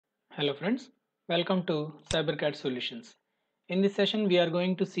Hello friends, welcome to CyberCAD Solutions. In this session we are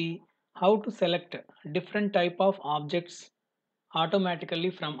going to see how to select different type of objects automatically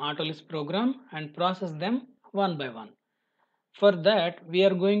from AutoLISP program and process them one by one. For that we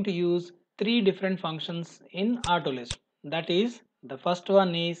are going to use three different functions in AutoLISP. That is, the first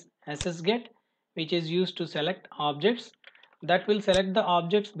one is SSGet, which is used to select objects. That will select the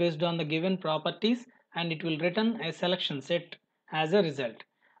objects based on the given properties and it will return a selection set as a result.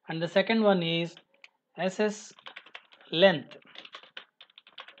 And the second one is SS length.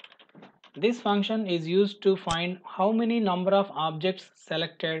 This function is used to find how many number of objects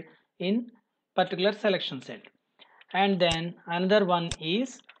selected in particular selection set. And then another one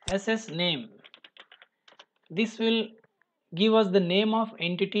is SS name. This will give us the name of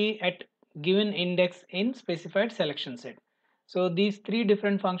entity at given index in specified selection set. So these three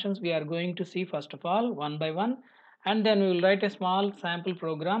different functions we are going to see first of all one by one, and then we will write a small sample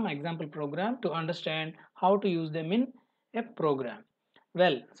program, example program, to understand how to use them in a program.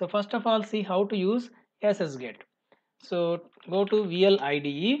 Well, so first of all see how to use SSGet. So go to VL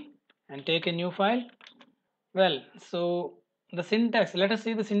IDE and take a new file. Well, so the syntax, let us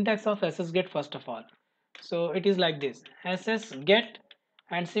see the syntax of SSGet first of all. So it is like this: SSGet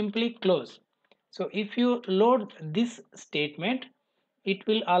and simply close. So if you load this statement, it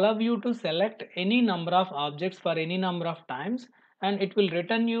will allow you to select any number of objects for any number of times and it will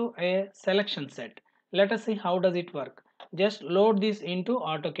return you a selection set. Let us see how does it work. Just load this into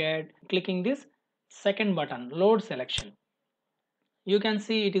AutoCAD, clicking this second button, load selection. You can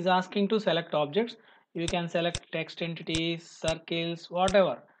see it is asking to select objects. You can select text entities, circles,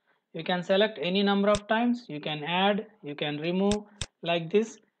 whatever. You can select any number of times. You can add, you can remove, like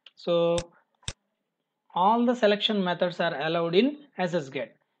this. So all the selection methods are allowed in SSGet.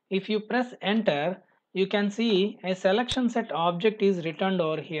 If you press enter, you can see a selection set object is returned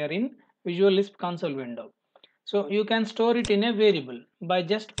over here in Visual Lisp console window. So you can store it in a variable by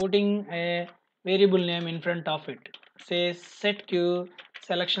just putting a variable name in front of it. Say setQ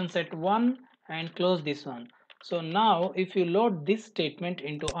selection set 1 and close this one. So now if you load this statement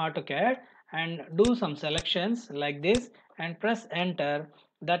into AutoCAD and do some selections like this and press enter,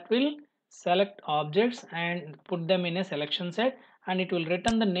 that will select objects and put them in a selection set and it will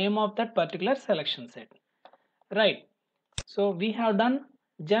return the name of that particular selection set. Right. So we have done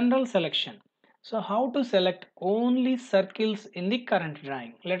general selection. So how to select only circles in the current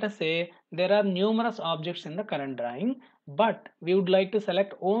drawing? Let us say there are numerous objects in the current drawing, but we would like to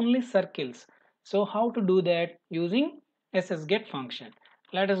select only circles. So how to do that? Using SSGet function.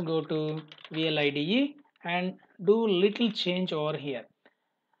 Let us go to VLIDE and do little change over here.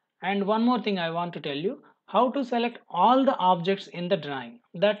 And one more thing I want to tell you, how to select all the objects in the drawing.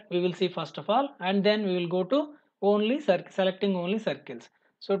 That we will see first of all, and then we will go to only selecting only circles.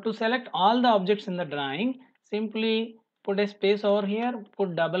 So to select all the objects in the drawing, simply put a space over here,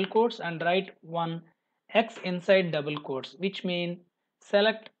 put double quotes and write one X inside double quotes, which means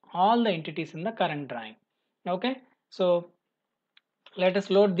select all the entities in the current drawing. Okay, so let us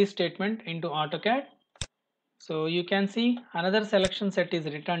load this statement into AutoCAD. So you can see another selection set is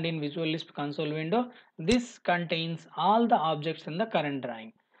returned in Visual Lisp console window. This contains all the objects in the current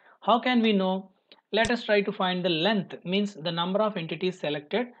drawing. How can we know? Let us try to find the length, means the number of entities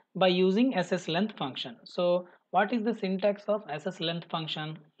selected, by using SSLength function. So what is the syntax of SSLength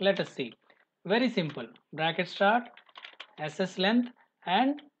function? Let us see. Very simple. Bracket start, SSLength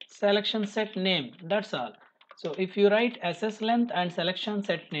and selection set name. That's all. So if you write SSLength and selection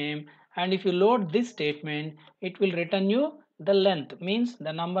set name, and if you load this statement, it will return you the length, means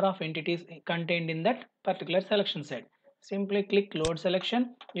the number of entities contained in that particular selection set. Simply click load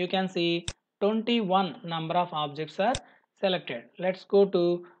selection. You can see 21 number of objects are selected. Let's go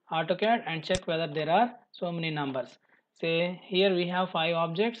to AutoCAD and check whether there are so many numbers. Say here we have 5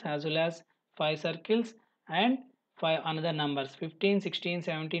 objects as well as 5 circles and 5 another numbers 15, 16,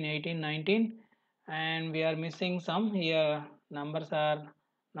 17, 18, 19, and we are missing some here. Numbers are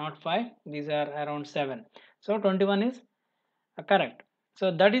not 5, these are around 7. So 21 is correct.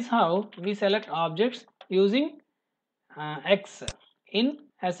 So that is how we select objects using X in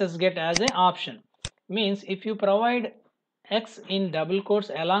SSGet as an option. Means if you provide X in double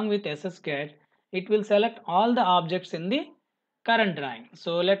quotes along with SSGet, it will select all the objects in the current drawing.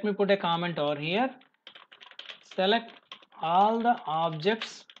 So let me put a comment over here. Select all the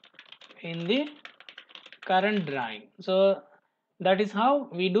objects in the current drawing. So that is how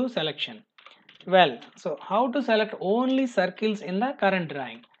we do selection. Well, so how to select only circles in the current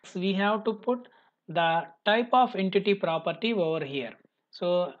drawing? So we have to put the type of entity property over here.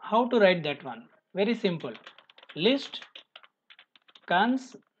 So how to write that one? Very simple. List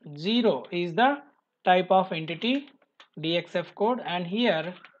cons 0 is the type of entity DXF code, and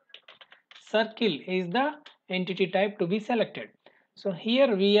here circle is the entity type to be selected. So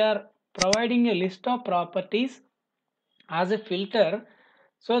here we are providing a list of properties as a filter,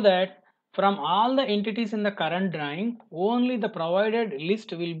 so that from all the entities in the current drawing, only the provided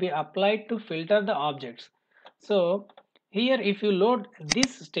list will be applied to filter the objects. So here if you load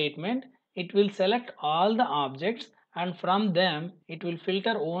this statement, it will select all the objects, and from them it will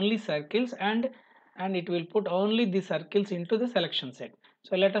filter only circles, and it will put only the circles into the selection set.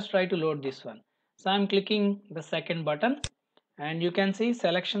 So let us try to load this one. So I am clicking the second button, and you can see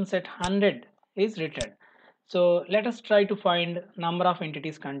selection set 100 is written. So let us try to find number of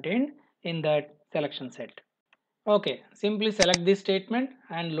entities contained in that selection set. Okay, simply select this statement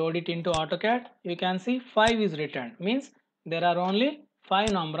and load it into AutoCAD. You can see 5 is returned, means there are only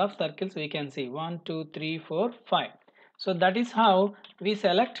 5 number of circles we can see, 1, 2, 3, 4, 5. So that is how we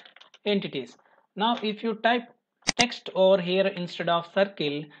select entities. Now if you type text over here instead of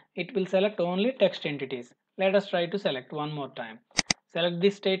circle, it will select only text entities. Let us try to select one more time. Select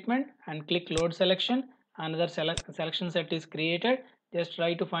this statement and click load selection. Another selection set is created. Just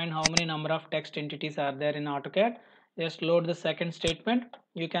try to find how many number of text entities are there in AutoCAD. Just load the second statement.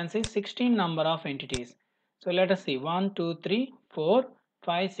 You can see 16 number of entities. So let us see, 1, 2, 3, 4,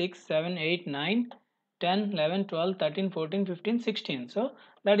 5, 6, 7, 8, 9, 10, 11, 12, 13, 14, 15, 16. So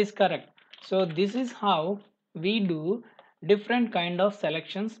that is correct. So this is how we do different kind of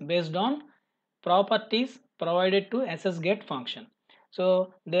selections based on properties provided to SSGet function.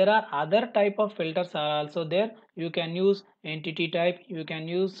 So there are other type of filters are also there. You can use entity type, you can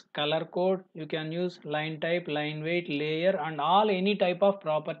use color code, you can use line type, line weight, layer, and all any type of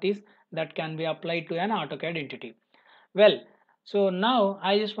properties that can be applied to an AutoCAD entity. Well, so now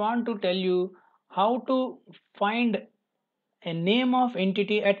I just want to tell you how to find a name of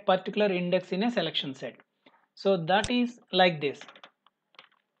entity at particular index in a selection set. So that is like this.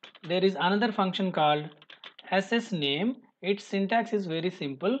 There is another function called ss name. Its syntax is very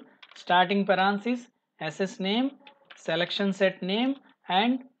simple. Starting parenthesis, ss name, selection set name,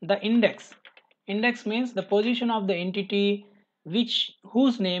 and the index. Index means the position of the entity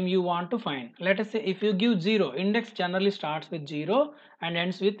whose name you want to find. Let us say if you give 0, index generally starts with 0 and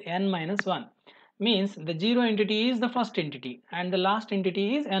ends with n minus 1. Means the 0 entity is the first entity and the last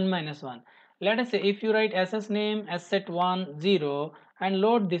entity is n minus 1. Let us say if you write ss name sset1 0 and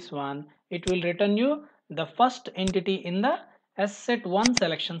load this one, it will return you the first entity in the sset1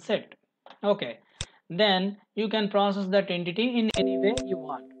 selection set. Okay, then you can process that entity in any way you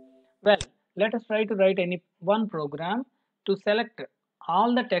want. Well, let us try to write any one program to select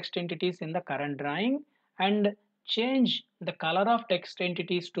all the text entities in the current drawing and change the color of text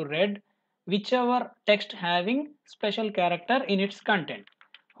entities to red, whichever text having special character in its content.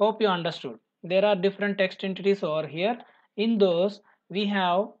 Hope you understood. There are different text entities over here. In those, we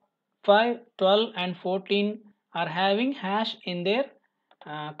have 5, 12 and 14 are having hash in their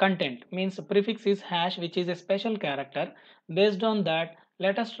content, means prefix is hash, which is a special character. Based on that,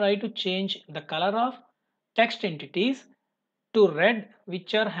 let us try to change the color of text entities to red,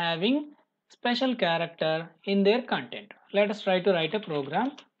 which are having special character in their content. Let us try to write a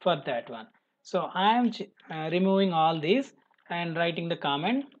program for that one. So I am removing all these and writing the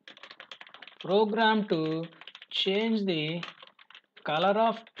comment program to change the color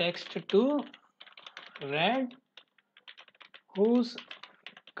of text to red whose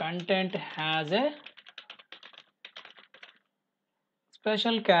content has a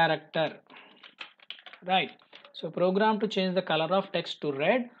special character, right? So program to change the color of text to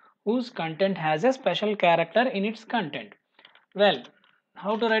red whose content has a special character in its content. Well,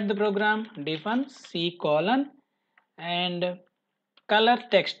 how to write the program? Define C colon and color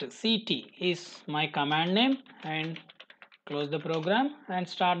text CT is my command name, and close the program and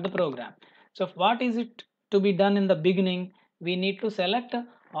start the program. So what is it to be done in the beginning? We need to select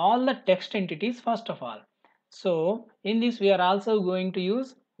all the text entities first of all. So in this we are also going to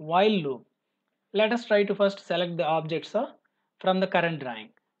use while loop. Let us try to first select the objects from the current drawing.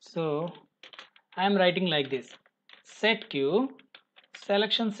 So I am writing like this: set q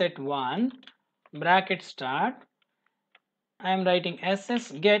selection set 1 bracket start. I am writing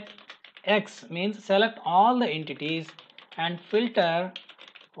ss get x means select all the entities and filter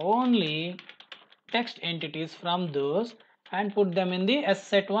only text entities from those and put them in the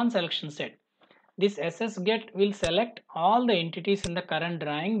sset1 selection set. This ss get will select all the entities in the current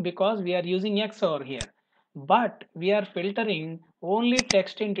drawing because we are using x over here, but we are filtering only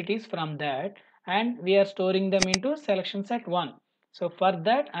text entities from that and we are storing them into selection set 1. So for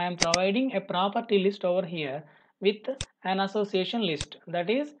that I am providing a property list over here with an association list, that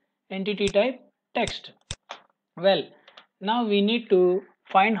is entity type text. Well, now we need to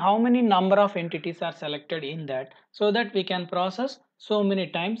find how many number of entities are selected in that, so that we can process so many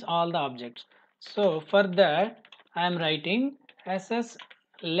times all the objects. So for that I am writing ss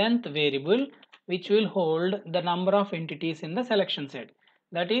length variable, which will hold the number of entities in the selection set,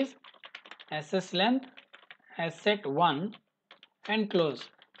 that is ss length set1 and close.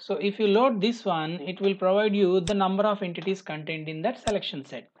 So if you load this one, it will provide you the number of entities contained in that selection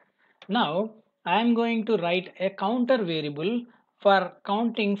set. Now I am going to write a counter variable for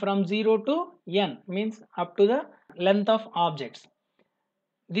counting from 0 to n, means up to the length of objects.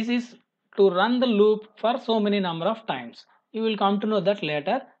 This is to run the loop for so many number of times. You will come to know that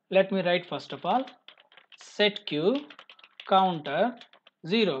later. Let me write first of all set q counter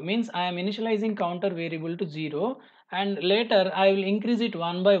 0, means I am initializing counter variable to 0, and later I will increase it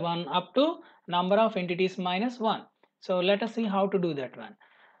one by one up to number of entities minus 1. So let us see how to do that one.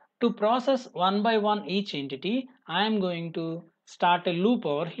 To process one by one each entity, I am going to start a loop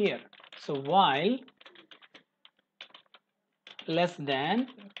over here. So while less than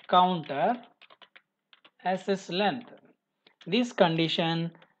counter ss length, this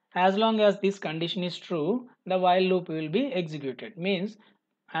condition, as long as this condition is true, the while loop will be executed. Means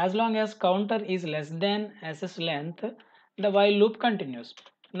as long as counter is less than ss length, the while loop continues.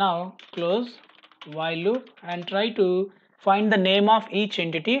 Now close while loop and try to find the name of each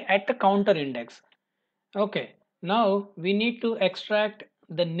entity at the counter index. Okay, now we need to extract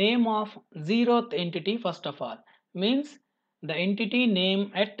the name of 0th entity first of all, means the entity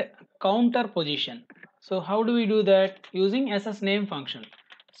name at counter position. So how do we do that? Using ss name function.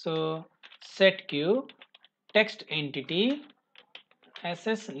 So set q text entity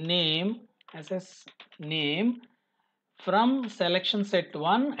ss name from selection set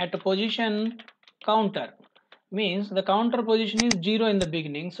 1 at a position counter, means the counter position is 0 in the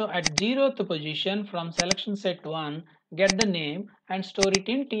beginning, so at 0th position from selection set 1 get the name and store it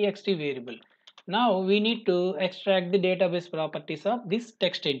in txt variable. Now we need to extract the database properties of this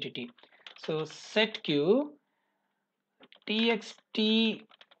text entity. So set q txt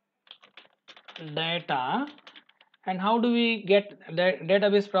data, and how do we get the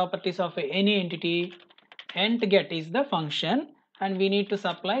database properties of any entity? Ent get is the function, and we need to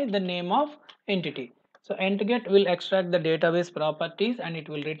supply the name of entity. So ent get will extract the database properties and it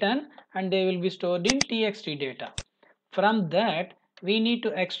will return, and they will be stored in txt data. From that we need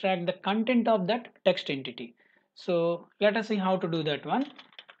to extract the content of that text entity. So let us see how to do that one.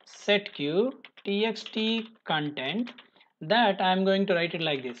 Set q txt content, that I am going to write it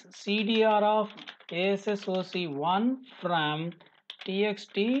like this: cdr of assoc1 from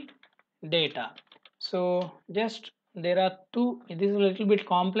txt data. So just there are two, this is a little bit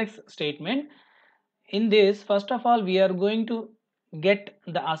complex statement. In this, first of all we are going to get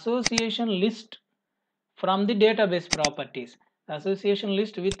the association list from the database properties, the association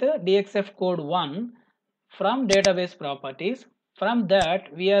list with the dxf code 1 from database properties. From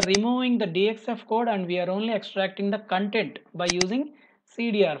that we are removing the dxf code and we are only extracting the content by using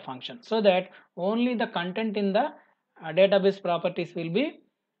cdr function, so that only the content in the database properties will be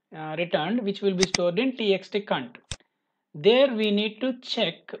returned, which will be stored in txt cont. There we need to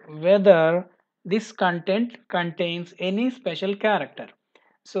check whether this content contains any special character.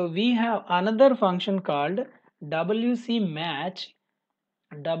 So we have another function called wc match.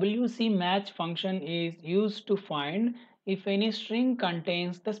 WC match function is used to find if any string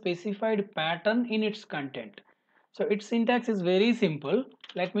contains the specified pattern in its content. So its syntax is very simple.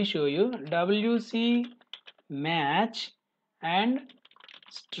 Let me show you. WC match and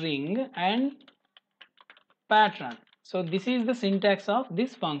string and pattern. So this is the syntax of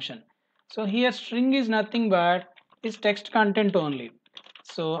this function. So here string is nothing but is text content only.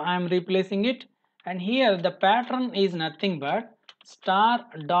 So I am replacing it, and here the pattern is nothing but star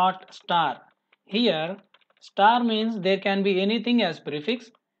dot star. Here star means there can be anything as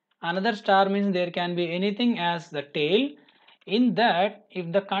prefix, another star means there can be anything as the tail. In that,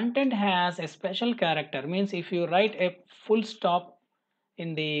 if the content has a special character, means if you write a full stop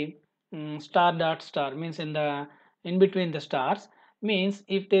in the star dot star, means in between the stars, means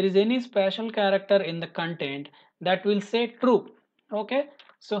if there is any special character in the content, that will say true. Okay,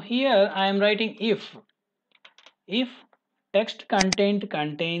 so here I am writing if text content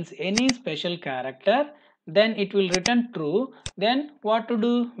contains any special character, then it will return true. Then what to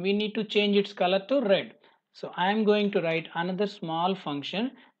do? We need to change its color to red. So I am going to write another small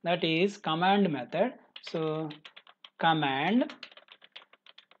function, that is command method. So command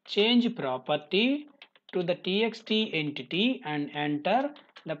change property to the txt entity and enter.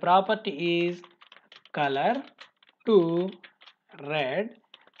 The property is color to red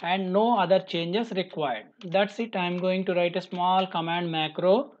and no other changes required. That's it. I am going to write a small command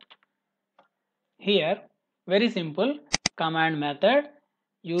macro here. Very simple command method.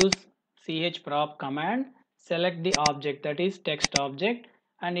 Use chprop command, select the object, that is text object,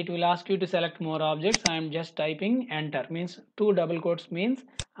 and it will ask you to select more objects. I am just typing enter, means two double quotes means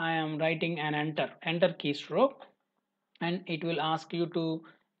I am writing an enter keystroke, and it will ask you to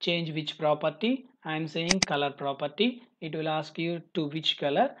change which property. I am saying color property. It will ask you to which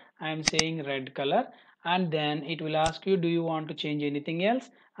color. I am saying red color, and then it will ask you, do you want to change anything else?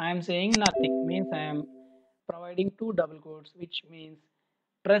 I am saying nothing, means I am providing two double quotes, which means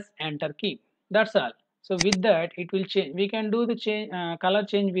press enter key. That's all. So with that it will change. We can do the change, color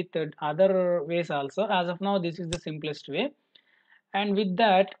change with other ways also. As of now this is the simplest way, and with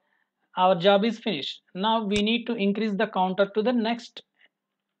that our job is finished. Now we need to increase the counter to the next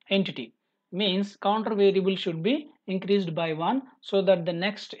entity, means counter variable should be increased by 1 so that the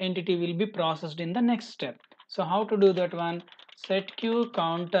next entity will be processed in the next step. So how to do that one? Set q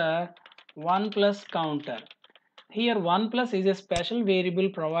counter 1 plus counter. Here 1 plus is a special variable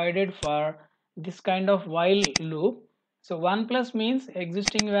provided for this kind of while loop. So 1 plus means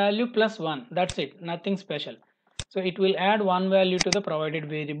existing value plus 1, that's it, nothing special. So it will add one value to the provided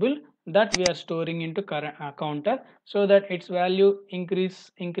variable that we are storing into current counter, so that its value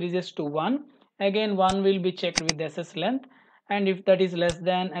increases to 1. Again 1 will be checked with ss length, and if that is less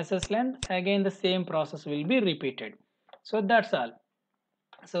than ss length, again the same process will be repeated. So that's all.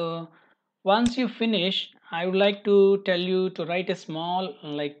 So once you finish, I would like to tell you to write a small,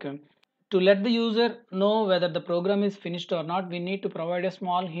 like to let the user know whether the program is finished or not, we need to provide a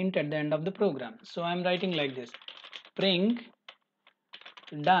small hint at the end of the program. So I'm writing like this: print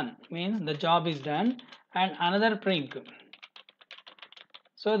done, means the job is done, and another print,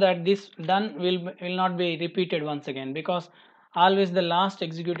 so that this done will not be repeated once again, because always the last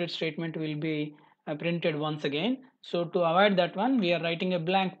executed statement will be printed once again. So to avoid that one, we are writing a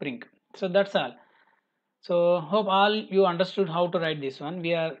blank print. So that's all. So hope all you understood how to write this one.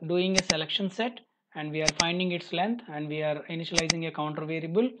 We are doing a selection set, and we are finding its length, and we are initializing a counter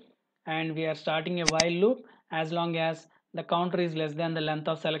variable, and we are starting a while loop. As long as the counter is less than the length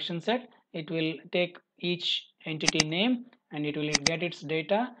of selection set, it will take each entity name and it will get its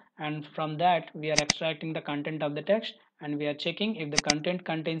data, and from that we are extracting the content of the text, and we are checking if the content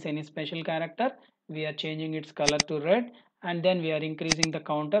contains any special character. We are changing its color to red, and then we are increasing the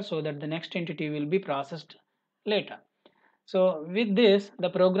counter so that the next entity will be processed later. So with this the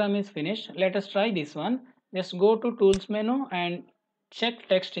program is finished. Let us try this one. Just go to tools menu and check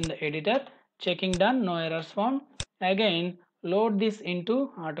text in the editor. Checking done, no errors found. Again load this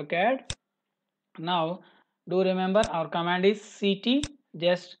into AutoCAD. Now do remember our command is ct.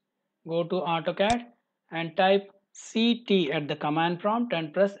 Just go to AutoCAD and type ct at the command prompt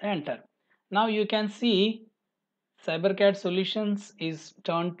and press enter. Now you can see CyberCAD solutions is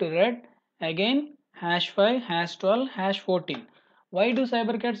turned to red. Again #5, #12, #14. Why do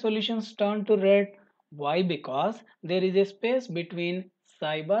CyberCAD solutions turn to red? Why? Because there is a space between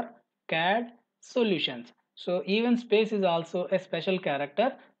CyberCAD solutions. So even space is also a special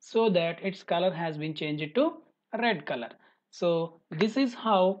character, so that its color has been changed to red color. So this is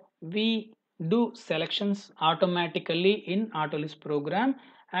how we do selections automatically in AutoLISP program,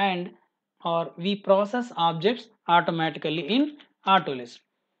 and or we process objects automatically in AutoLISP.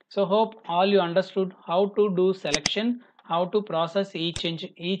 So hope all you understood how to do selection, how to process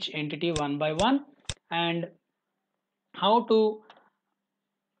each entity one by one, and how to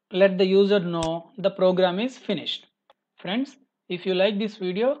let the user know the program is finished. Friends, if you like this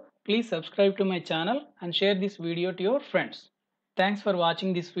video, please subscribe to my channel and share this video to your friends. Thanks for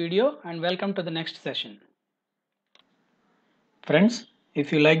watching this video, and welcome to the next session. Friends,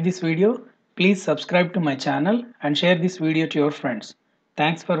 if you like this video, please subscribe to my channel and share this video to your friends.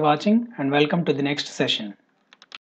 Thanks for watching, and welcome to the next session.